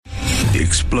The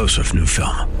explosive new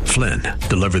film, Flynn,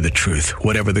 deliver the truth,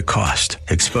 whatever the cost,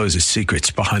 exposes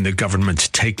secrets behind the government's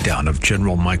takedown of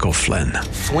General Michael Flynn.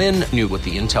 Flynn knew what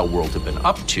the intel world had been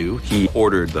up to. He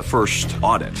ordered the first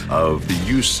audit of the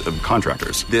use of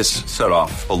contractors. This set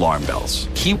off alarm bells.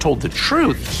 He told the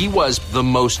truth. He was the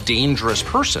most dangerous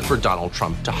person for Donald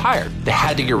Trump to hire. They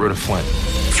had to get rid of Flynn.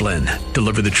 Flynn,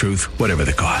 deliver the truth, whatever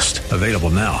the cost. Available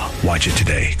now. Watch it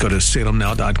today. Go to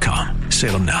salemnow.com.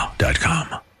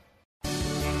 salemnow.com.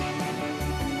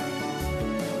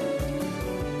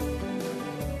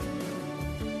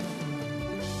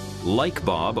 Like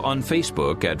Bob on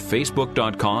Facebook at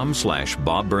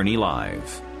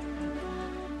facebook.com/BobBurneyLive.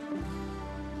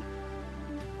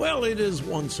 Well, it is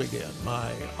once again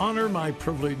my honor, my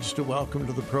privilege to welcome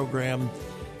to the program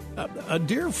a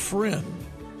dear friend,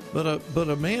 but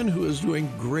a man who is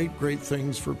doing great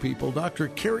things for people, Dr.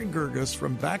 Carey Girgis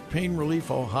from Back Pain Relief,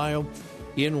 Ohio,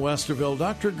 in Westerville.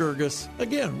 Dr. Girgis,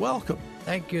 again, welcome.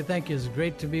 Thank you. It's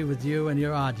great to be with you and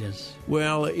your audience.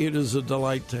 Well, it is a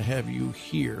delight to have you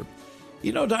here.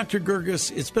 You know, Dr.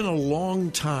 Girgis, it's been a long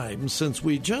time since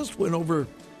we just went over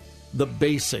the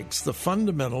basics, the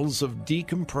fundamentals of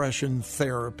decompression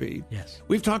therapy. Yes.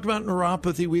 We've talked about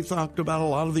neuropathy. We've talked about a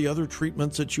lot of the other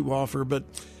treatments that you offer, but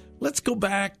let's go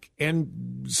back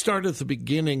and start at the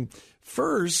beginning.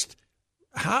 First,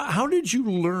 how did you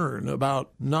learn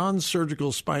about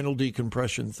non-surgical spinal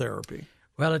decompression therapy?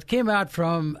 Well, it came out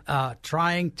from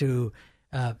trying to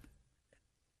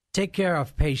take care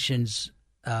of patients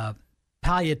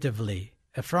palliatively,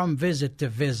 from visit to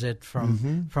visit,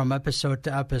 from episode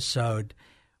to episode,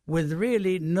 with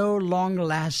really no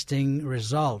long-lasting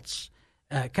results.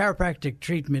 Chiropractic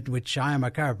treatment, which I am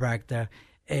a chiropractor,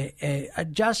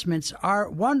 adjustments are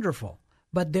wonderful,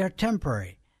 but they're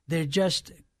temporary. They're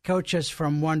just coaches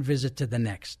from one visit to the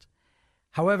next.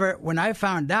 However, when I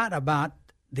found out about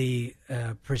the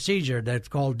procedure that's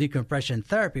called decompression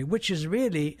therapy, which is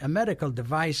really a medical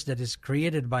device that is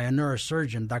created by a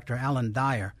neurosurgeon, Dr. Alan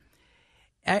Dyer,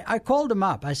 I called him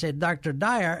up. I said, Dr.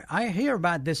 Dyer, I hear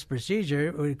about this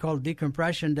procedure we call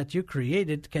decompression that you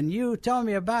created. Can you tell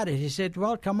me about it? He said,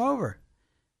 well, come over.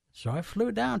 So I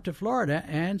flew down to Florida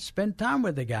and spent time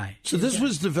with the guy. So this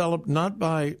was developed not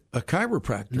by a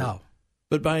chiropractor. No.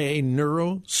 But by a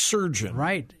neurosurgeon.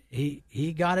 Right.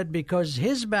 He got it because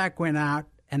his back went out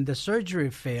and the surgery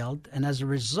failed, and as a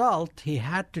result, he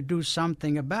had to do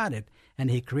something about it,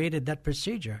 and he created that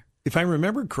procedure. If I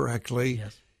remember correctly,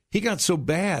 yes. He got so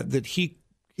bad that he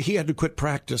had to quit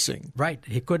practicing. Right.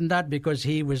 He couldn't that because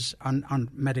he was on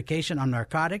medication, on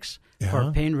narcotics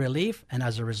for pain relief, and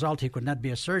as a result, he could not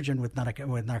be a surgeon with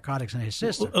narcotics in his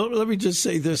system. Well, let me just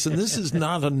say this, and this is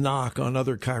not a knock on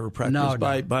other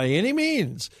chiropractors by any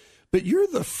means, but you're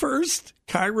the first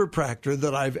chiropractor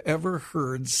that I've ever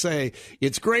heard say,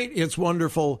 it's great, it's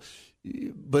wonderful,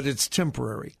 but it's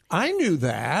temporary. I knew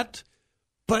that,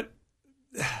 but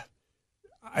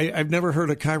I've never heard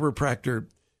a chiropractor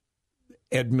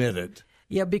admit it.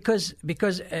 Yeah, because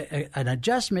an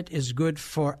adjustment is good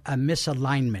for a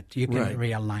misalignment. You can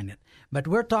realign it. But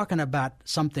we're talking about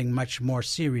something much more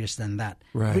serious than that.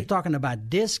 Right. We're talking about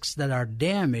discs that are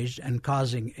damaged and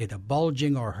causing either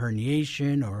bulging or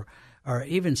herniation or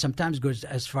even sometimes goes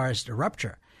as far as the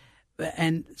rupture.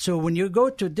 And so when you go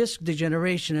to disc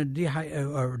degeneration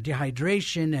or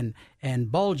dehydration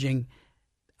and bulging,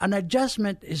 an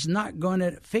adjustment is not going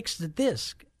to fix the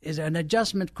disc. An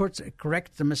adjustment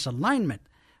corrects the misalignment,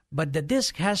 but the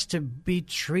disc has to be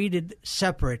treated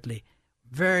separately,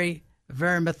 very,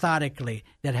 very methodically.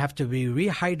 That have to be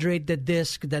rehydrate the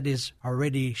disc that is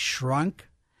already shrunk,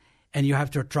 and you have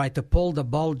to try to pull the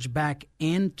bulge back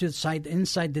inside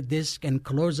the disc and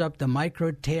close up the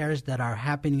micro tears that are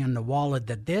happening on the wall of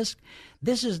the disc.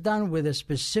 This is done with a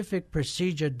specific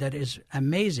procedure that is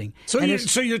amazing. So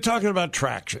you're talking about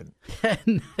traction.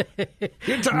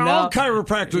 All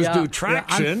chiropractors do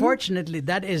traction. Yeah, unfortunately,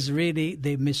 that is really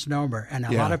the misnomer, and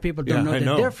a lot of people don't know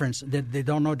the difference. They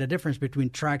don't know the difference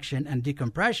between traction and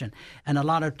decompression. And a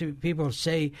lot of people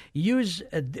say use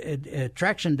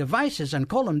traction devices and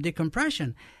call them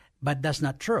decompression, but that's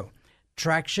not true.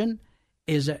 Traction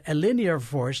is a linear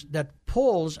force that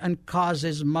pulls and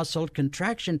causes muscle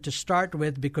contraction to start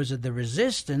with because of the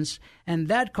resistance, and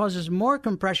that causes more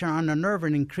compression on the nerve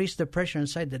and increase the pressure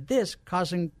inside the disc,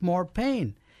 causing more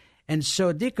pain. And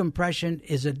so decompression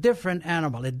is a different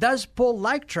animal. It does pull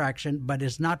like traction, but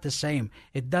it's not the same.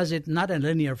 It does it not a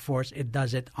linear force. It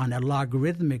does it on a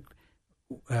logarithmic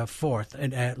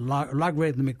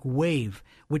logarithmic wave,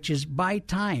 which is by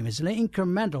time. It's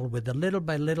incremental with a little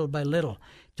by little by little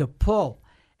to pull.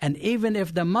 And even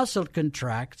if the muscle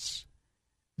contracts,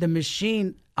 the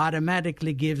machine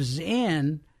automatically gives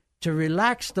in to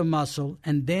relax the muscle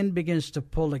and then begins to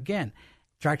pull again.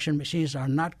 Traction machines are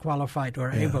not qualified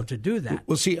or able to do that.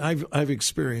 Well, see, I've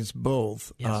experienced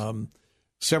both. Yes.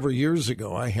 Several years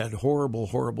ago, I had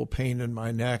horrible pain in my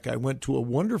neck. I went to a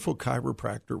wonderful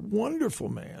chiropractor, wonderful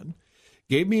man,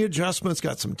 gave me adjustments,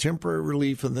 got some temporary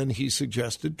relief, and then he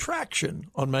suggested traction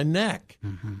on my neck.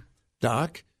 Mm-hmm.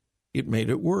 Doc, it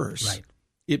made it worse. Right.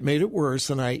 It made it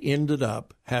worse, and I ended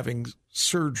up having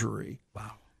surgery.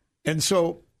 Wow. And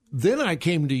so then I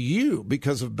came to you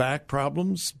because of back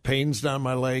problems, pains down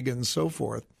my leg, and so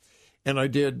forth. And I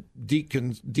did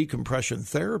decompression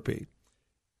therapy.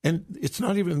 And it's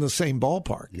not even in the same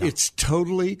ballpark. No. It's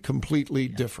totally, completely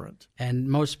different. And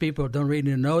most people don't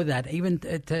really know that. Even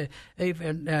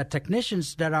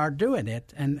technicians that are doing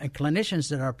it and clinicians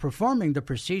that are performing the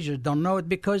procedure don't know it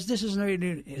because this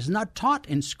is not taught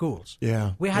in schools.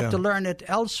 Yeah, we had to learn it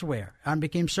elsewhere. I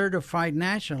became certified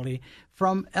nationally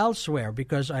from elsewhere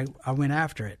because I went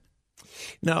after it.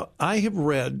 Now, I have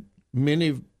read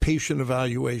many patient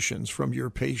evaluations from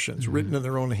your patients written in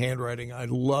their own handwriting. I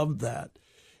love that.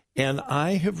 And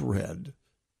I have read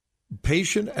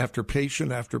patient after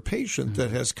patient after patient that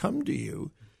has come to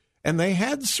you, and they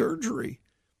had surgery,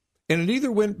 and it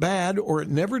either went bad or it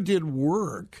never did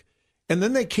work, and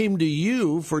then they came to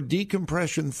you for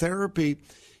decompression therapy.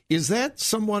 Is that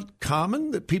somewhat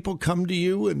common, that people come to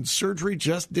you and surgery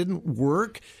just didn't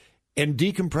work, and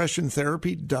decompression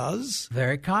therapy does?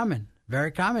 Very common.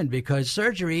 Very common, because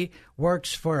surgery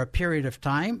works for a period of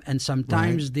time, and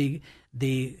sometimes the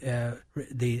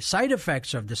side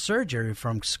effects of the surgery,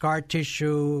 from scar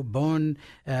tissue, bone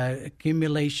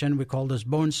accumulation, we call those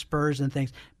bone spurs and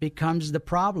things, becomes the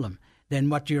problem. Then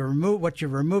what you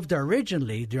removed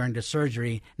originally during the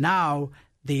surgery, now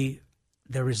the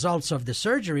results of the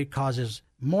surgery causes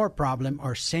more problem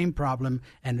or same problem,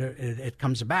 and it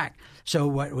comes back. So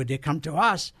when they come to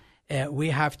us, we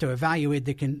have to evaluate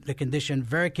the condition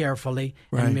very carefully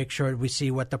and make sure we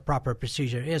see what the proper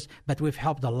procedure is. But we've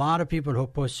helped a lot of people who are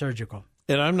post-surgical.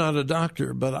 And I'm not a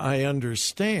doctor, but I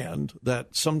understand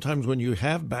that sometimes when you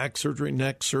have back surgery,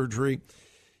 neck surgery,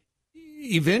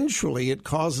 eventually it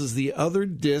causes the other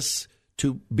discs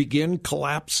to begin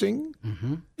collapsing,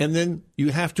 and then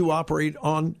you have to operate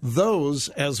on those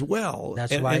as well.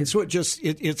 That's why. And so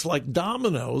it's like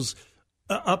dominoes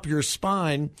up your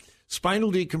spine.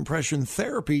 Spinal decompression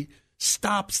therapy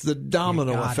stops the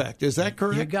domino effect. Is that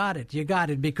correct? You got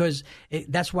it, because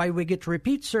that's why we get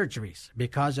repeat surgeries,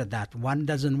 because of that. One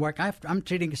doesn't work. I'm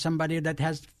treating somebody that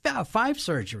has 5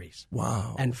 surgeries.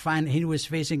 Wow. And he was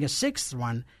facing a 6th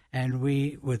one, and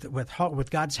we, with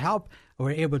God's help,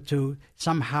 were able to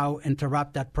somehow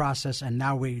interrupt that process, and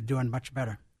now we're doing much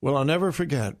better. Well, I'll never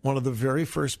forget, one of the very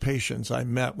first patients I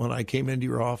met when I came into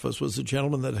your office was a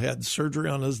gentleman that had surgery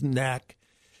on his neck.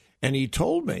 And he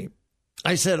told me,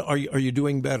 I said, are you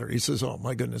doing better? He says, oh,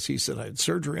 my goodness. He said, I had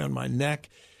surgery on my neck.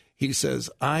 He says,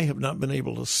 I have not been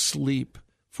able to sleep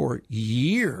for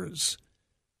years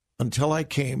until I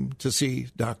came to see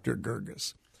Dr.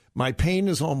 Girgis. My pain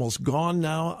is almost gone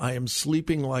now. I am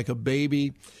sleeping like a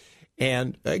baby.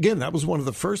 And again, that was one of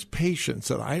the first patients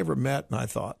that I ever met. And I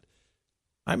thought,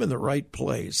 I'm in the right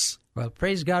place. Well,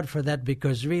 praise God for that,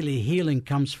 because really healing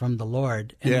comes from the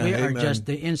Lord. And we are just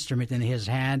the instrument in His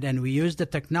hand, and we use the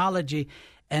technology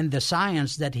and the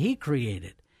science that He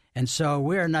created. And so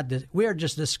we are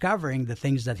just discovering the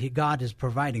things that God is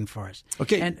providing for us.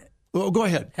 Okay. Well, go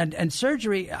ahead. And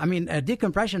surgery,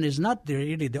 decompression is not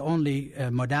really the only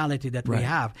modality that we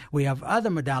have. We have other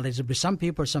modalities, but some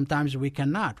people, sometimes we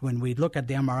cannot. When we look at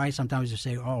the MRI, sometimes we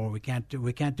say, oh, we can't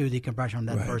do decompression on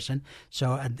that person.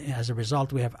 So as a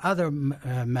result, we have other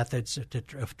methods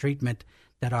of treatment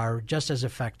that are just as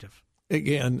effective.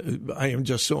 Again, I am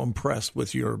just so impressed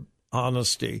with your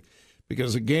honesty,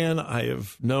 because, again, I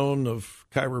have known of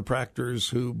chiropractors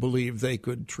who believe they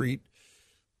could treat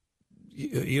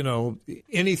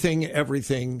anything,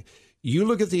 everything. You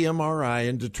look at the MRI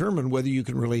and determine whether you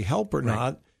can really help or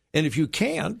not. And if you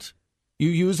can't, you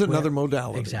use another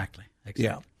modality. Exactly.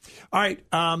 Yeah. All right.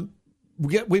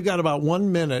 We've got about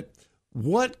 1 minute.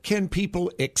 What can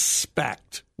people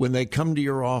expect when they come to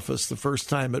your office the first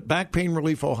time at Back Pain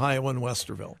Relief Ohio in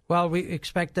Westerville? Well, we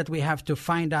expect that we have to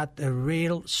find out the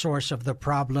real source of the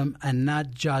problem and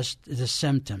not just the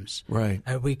symptoms. Right.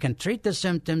 We can treat the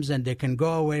symptoms and they can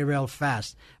go away real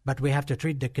fast, but we have to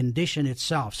treat the condition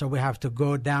itself. So we have to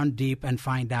go down deep and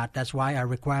find out. That's why I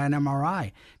require an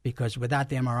MRI, because without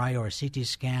the MRI or a CT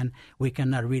scan, we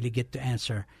cannot really get the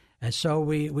answer. And so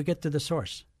we get to the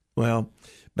source. Well,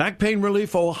 Back Pain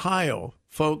Relief Ohio,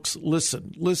 folks,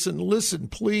 listen,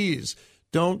 please.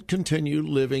 Don't continue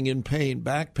living in pain,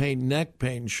 back pain, neck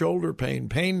pain, shoulder pain,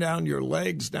 pain down your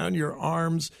legs, down your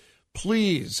arms.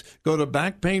 Please go to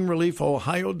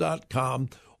backpainreliefohio.com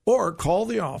or call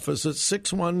the office at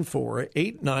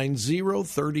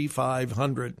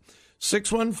 614-890-3500.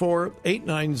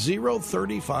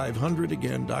 614-890-3500.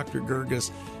 Again, Dr.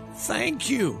 Girgis, thank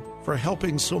you for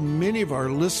helping so many of our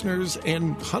listeners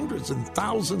and hundreds and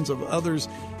thousands of others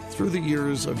through the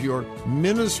years of your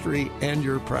ministry and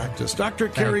your practice. Dr.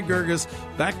 Carey Girgis,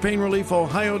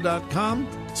 backpainreliefohio.com,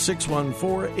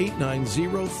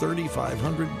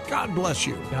 614-890-3500. God bless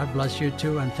you. God bless you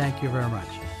too, and thank you very much.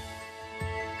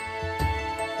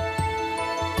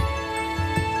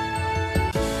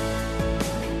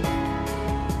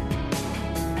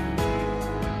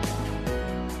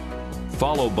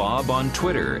 Follow Bob on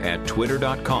Twitter at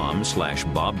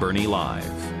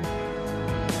twitter.com/BobBurneyLive.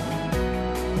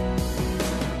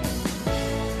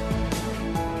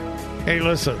 Hey,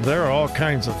 listen, there are all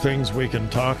kinds of things we can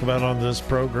talk about on this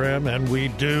program, and we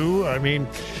do. I mean,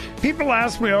 people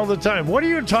ask me all the time, what do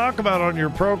you talk about on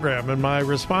your program? And my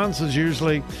response is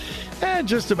usually,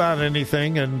 just about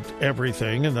anything and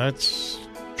everything, and that's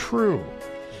true.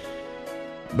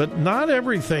 But not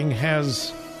everything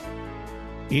has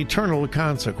eternal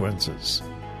consequences.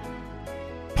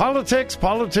 Politics,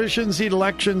 politicians,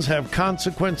 elections have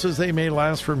consequences. They may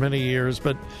last for many years,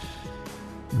 but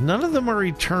none of them are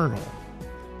eternal.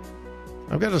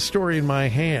 I've got a story in my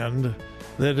hand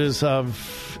that is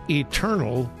of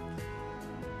eternal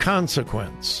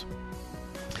consequence.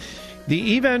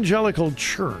 The evangelical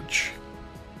church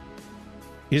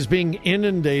is being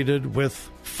inundated with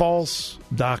false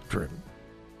doctrine,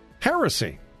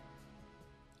 heresy.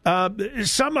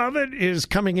 Some of it is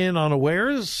coming in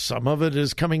unawares. Some of it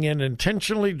is coming in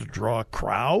intentionally to draw a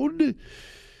crowd.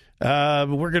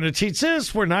 We're going to teach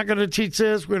this. We're not going to teach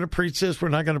this. We're going to preach this. We're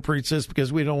not going to preach this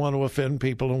because we don't want to offend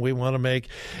people and we want to make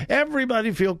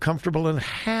everybody feel comfortable and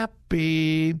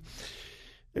happy.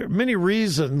 There are many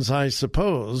reasons, I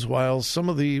suppose, why some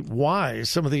of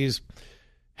these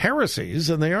heresies,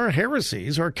 and they are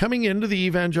heresies, are coming into the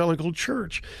evangelical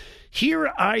church.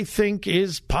 Here, I think,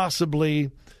 is possibly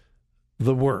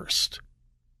the worst.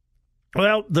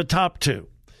 Well, the top two.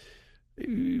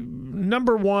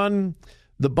 Number one,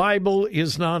 the Bible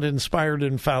is not inspired,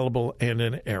 infallible, and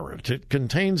inerrant. It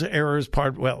contains errors.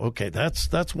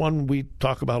 That's one we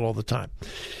talk about all the time.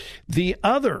 The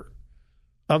other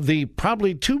of the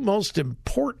probably two most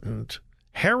important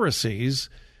heresies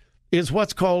is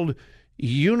what's called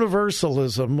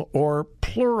universalism or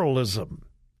pluralism.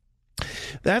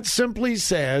 That simply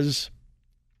says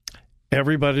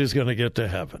everybody's going to get to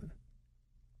heaven.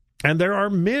 And there are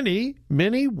many,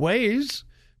 many ways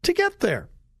to get there,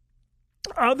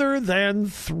 other than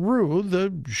through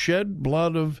the shed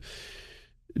blood of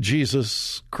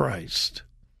Jesus Christ.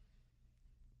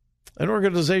 An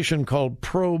organization called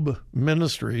Probe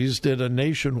Ministries did a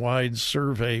nationwide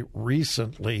survey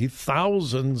recently.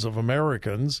 Thousands of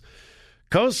Americans,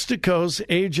 coast to coast,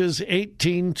 ages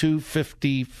 18 to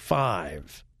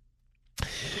 55.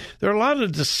 There are a lot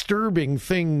of disturbing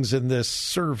things in this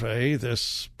survey,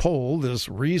 this poll, this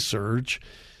research.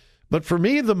 But for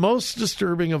me, the most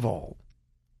disturbing of all,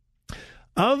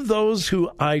 of those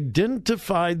who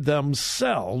identified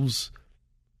themselves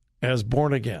as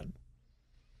born again.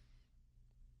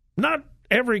 Not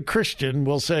every Christian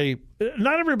will say,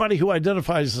 not everybody who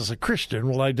identifies as a Christian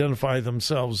will identify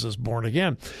themselves as born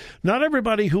again. Not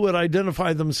everybody who would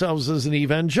identify themselves as an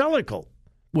evangelical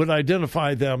would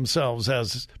identify themselves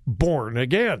as born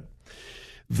again.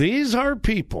 These are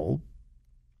people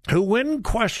who, when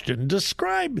questioned,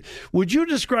 would you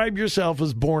describe yourself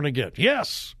as born again?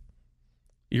 Yes.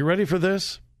 You ready for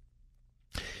this?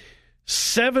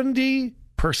 70%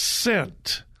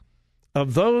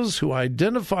 of those who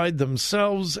identified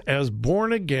themselves as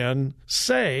born again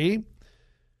say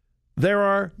there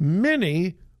are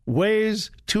many ways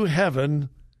to heaven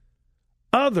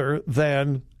other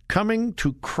than coming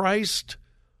to Christ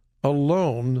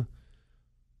alone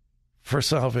for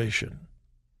salvation.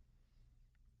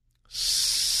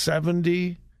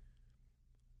 70%.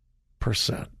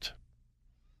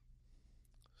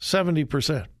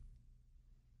 70%.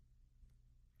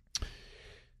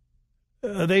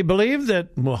 They believe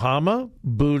that Muhammad,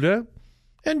 Buddha,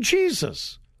 and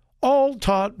Jesus all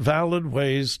taught valid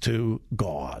ways to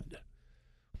God.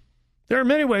 There are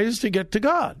many ways to get to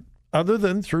God other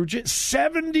than through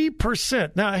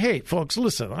 70%. Now, hey, folks,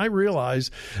 listen, I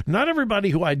realize not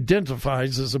everybody who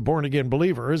identifies as a born-again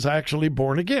believer is actually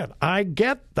born again. I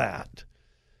get that.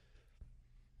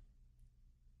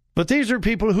 But these are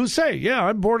people who say, yeah,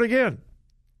 I'm born again.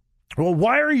 Well,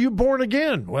 why are you born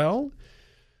again? Well,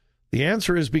 The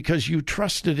answer is because you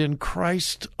trusted in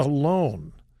Christ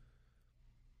alone.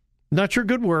 Not your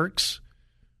good works,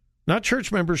 not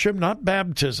church membership, not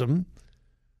baptism,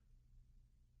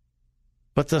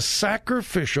 but the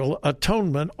sacrificial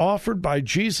atonement offered by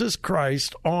Jesus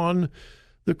Christ on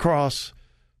the cross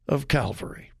of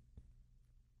Calvary.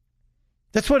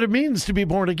 That's what it means to be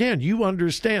born again. You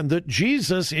understand that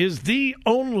Jesus is the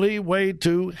only way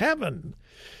to heaven.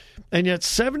 And yet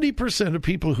 70% of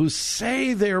people who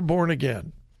say they are born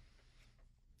again,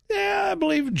 I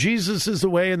believe Jesus is the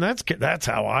way, and that's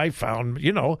how I found,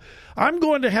 I'm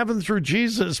going to heaven through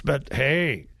Jesus, but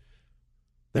hey,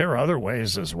 there are other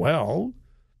ways as well.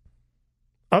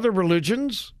 Other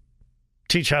religions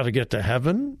teach how to get to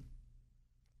heaven.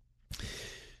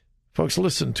 Folks,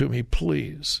 listen to me,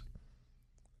 please.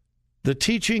 The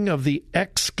teaching of the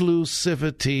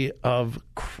exclusivity of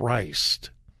Christ.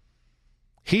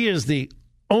 He is the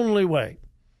only way.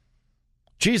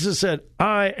 Jesus said,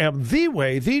 I am the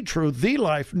way, the truth, the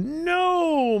life.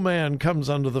 No man comes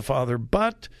unto the Father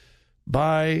but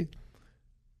by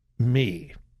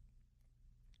me.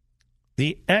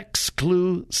 The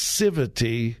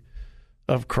exclusivity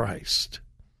of Christ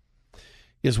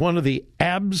is one of the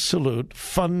absolute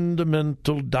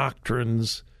fundamental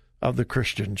doctrines of the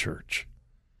Christian church.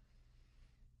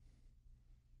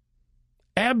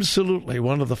 Absolutely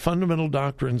one of the fundamental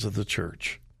doctrines of the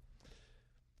church.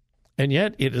 And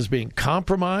yet it is being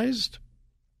compromised,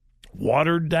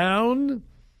 watered down,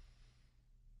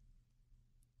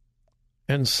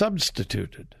 and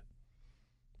substituted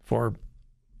for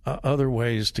other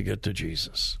ways to get to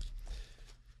Jesus.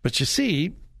 But you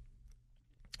see,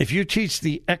 if you teach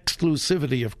the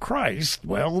exclusivity of Christ,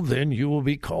 well, then you will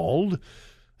be called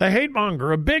a hate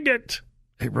monger, a bigot,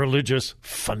 a religious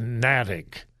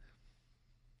fanatic.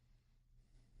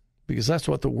 Because that's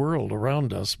what the world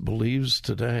around us believes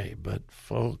today. But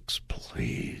folks,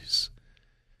 please.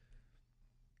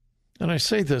 And I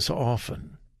say this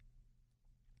often.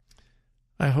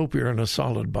 I hope you're in a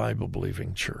solid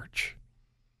Bible-believing church.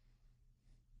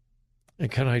 And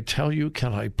can I tell you,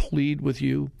 can I plead with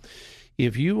you?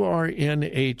 If you are in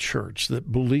a church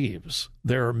that believes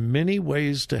there are many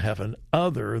ways to heaven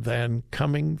other than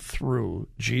coming through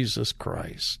Jesus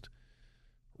Christ,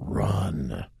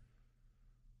 run.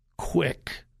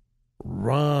 Quick,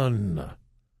 run.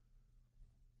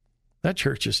 That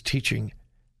church is teaching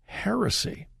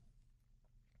heresy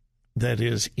that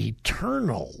is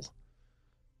eternal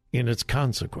in its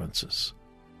consequences.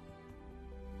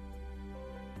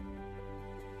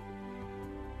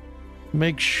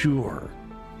 Make sure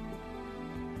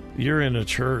you're in a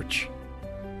church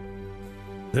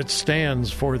that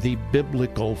stands for the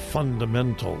biblical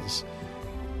fundamentals.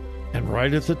 And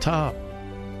right at the top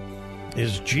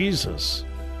is Jesus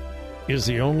is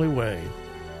the only way.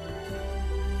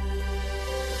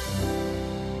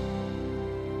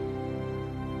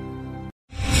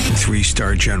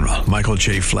 Three-star General Michael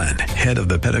J. Flynn, head of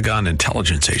the Pentagon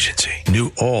Intelligence Agency,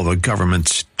 knew all the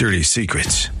government's dirty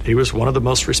secrets. He was one of the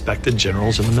most respected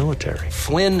generals in the military.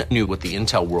 Flynn knew what the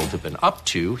intel world had been up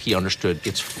to. He understood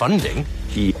its funding.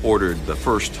 He ordered the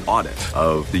first audit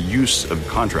of the use of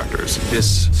contractors.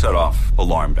 This set off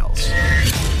alarm bells.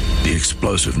 The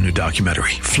explosive new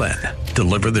documentary, Flynn,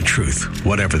 Deliver the Truth,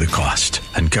 Whatever the Cost,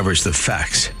 uncovers the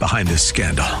facts behind this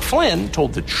scandal. Flynn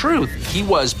told the truth. He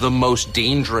was the most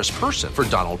dangerous person for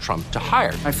Donald Trump to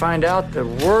hire. I find out the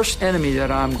worst enemy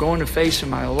that I'm going to face in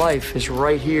my life is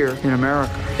right here in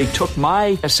America. They took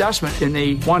my assessment and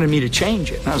they wanted me to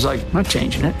change it. And I was like, I'm not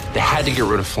changing it. They had to get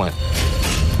rid of Flynn.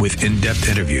 With in-depth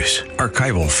interviews,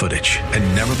 archival footage,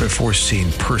 and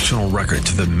never-before-seen personal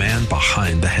records of the man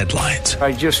behind the headlines.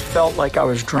 I just felt like I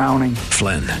was drowning.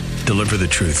 Flynn, Deliver the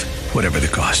Truth, Whatever the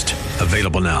Cost.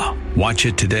 Available now. Watch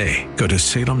it today. Go to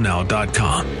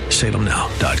salemnow.com.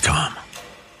 salemnow.com.